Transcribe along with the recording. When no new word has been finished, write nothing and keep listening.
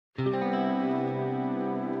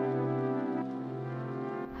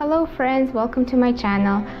Hello friends, welcome to my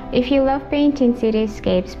channel. If you love painting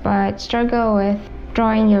cityscapes but struggle with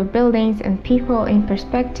drawing your buildings and people in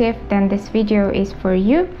perspective, then this video is for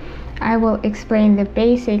you. I will explain the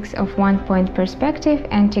basics of one-point perspective,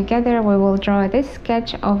 and together we will draw this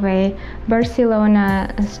sketch of a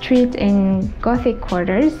Barcelona street in Gothic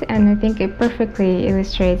quarters, and I think it perfectly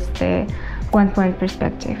illustrates the one-point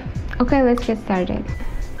perspective. Okay, let's get started.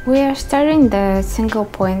 We are starting the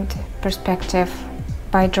single-point perspective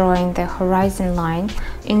by drawing the horizon line.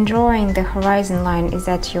 In drawing, the horizon line is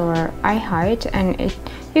at your eye height, and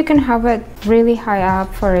you can have it really high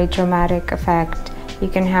up for a dramatic effect. You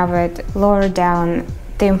can have it lower down.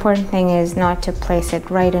 The important thing is not to place it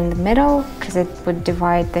right in the middle, because it would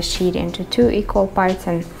divide the sheet into two equal parts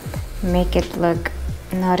and make it look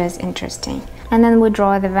not as interesting. And then we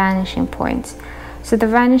draw the vanishing points. So the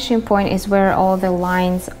vanishing point is where all the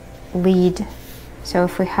lines lead. So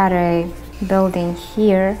if we had a building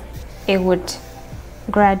here, it would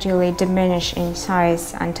gradually diminish in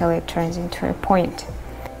size until it turns into a point.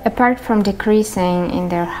 Apart from decreasing in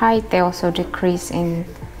their height, they also decrease in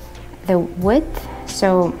the width.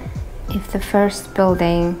 So if the first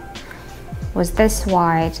building was this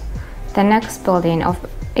wide, the next building of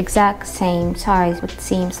exact same size would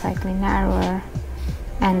seem slightly narrower,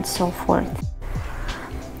 and so forth.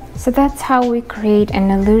 So that's how we create an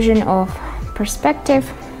illusion of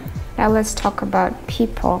perspective. Now let's talk about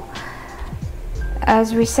people.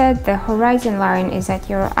 As we said, the horizon line is at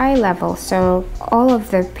your eye level, so all of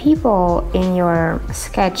the people in your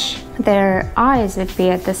sketch, their eyes would be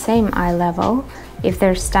at the same eye level. If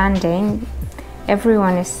they're standing,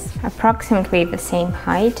 everyone is approximately the same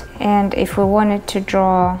height. And if we wanted to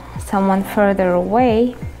draw someone further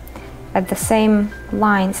away at the same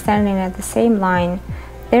line, standing at the same line,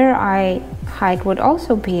 their eye height would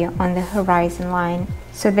also be on the horizon line.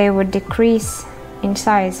 So they would decrease in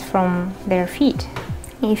size from their feet.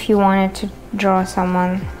 If you wanted to draw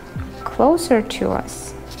someone closer to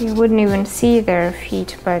us, you wouldn't even see their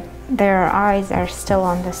feet, but their eyes are still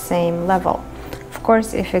on the same level. Of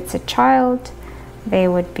course, if it's a child, they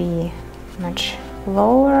would be much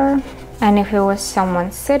lower. And if it was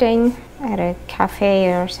someone sitting at a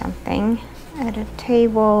cafe or something, at a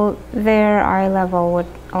table, their eye level would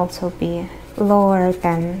also be lower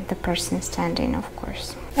than the person standing, of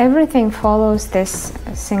course. Everything follows this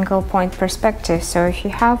single point perspective. So if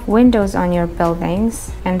you have windows on your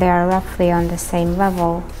buildings and they are roughly on the same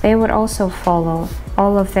level, they would also follow.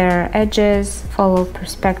 All of their edges follow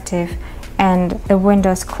perspective, and the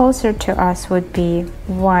windows closer to us would be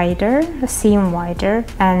wider, seem wider,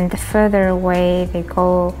 and the further away they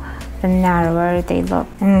go, the narrower they look.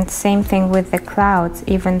 And same thing with the clouds,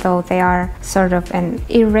 even though they are sort of an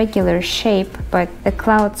irregular shape, but the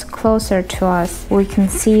clouds closer to us, we can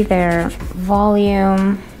see their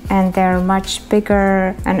volume and they're much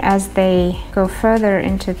bigger, and as they go further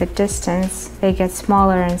into the distance, they get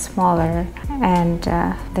smaller and smaller, and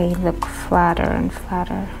they look flatter and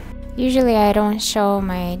flatter. Usually I don't show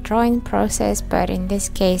my drawing process, but in this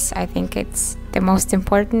case I think it's the most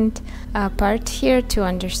important part here to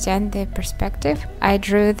understand the perspective. I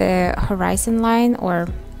drew the horizon line, or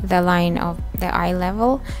the line of the eye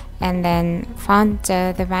level, and then found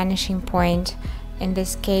the vanishing point. In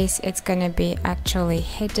this case, it's gonna be actually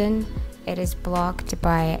hidden. It is blocked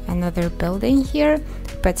by another building here,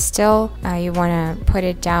 but still you want to put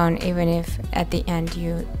it down even if at the end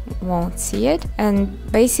you won't see it.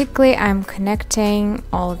 And basically I'm connecting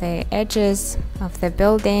all the edges of the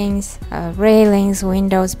buildings, railings,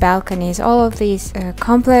 windows, balconies, all of these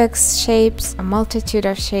complex shapes, a multitude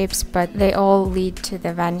of shapes, but they all lead to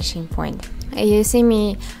the vanishing point. You see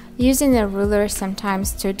me using a ruler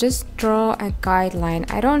sometimes to just draw a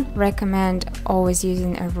guideline. I don't recommend always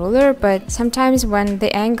using a ruler, but sometimes when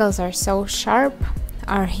the angles are so sharp,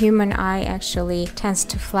 our human eye actually tends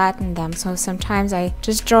to flatten them. So sometimes I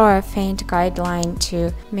just draw a faint guideline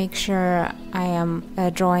to make sure I am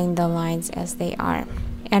drawing the lines as they are.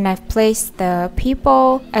 And I've placed the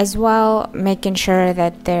people as well, making sure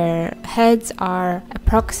that their heads are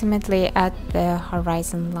approximately at the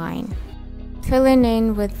horizon line. Filling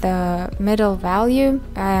in with the middle value,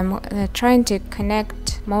 I'm trying to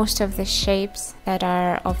connect most of the shapes that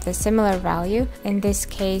are of the similar value. In this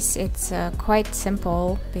case, it's quite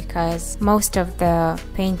simple because most of the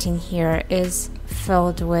painting here is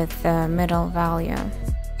filled with the middle value.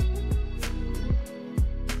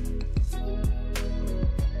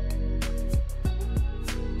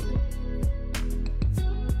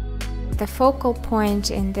 The focal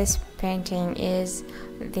point in this painting is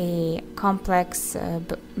the complex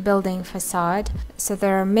building facade. So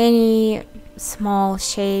there are many small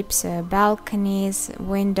shapes, balconies,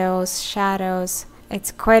 windows, shadows.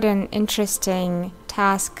 It's quite an interesting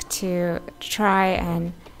task to try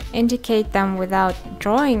and indicate them without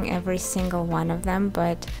drawing every single one of them,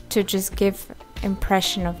 but to just give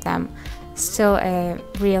impression of them. Still a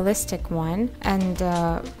realistic one, and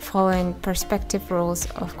following perspective rules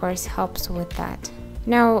of course helps with that.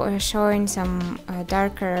 Now showing some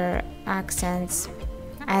darker accents,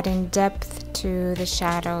 adding depth to the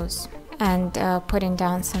shadows, and putting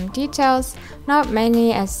down some details. Not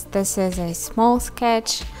many, as this is a small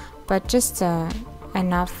sketch, but just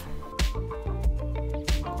enough.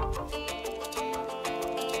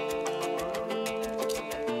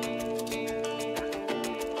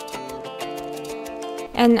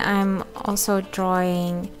 And I'm also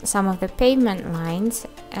drawing some of the pavement lines,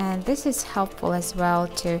 and this is helpful as well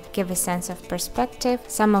to give a sense of perspective.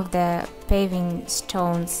 Some of the paving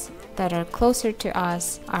stones that are closer to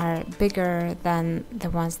us are bigger than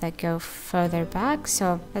the ones that go further back,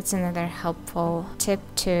 so that's another helpful tip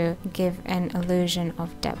to give an illusion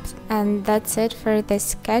of depth. And that's it for this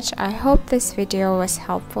sketch. I hope this video was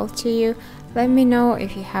helpful to you. Let me know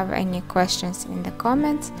if you have any questions in the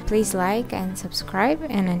comments. Please like and subscribe,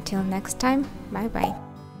 and until next time, bye bye.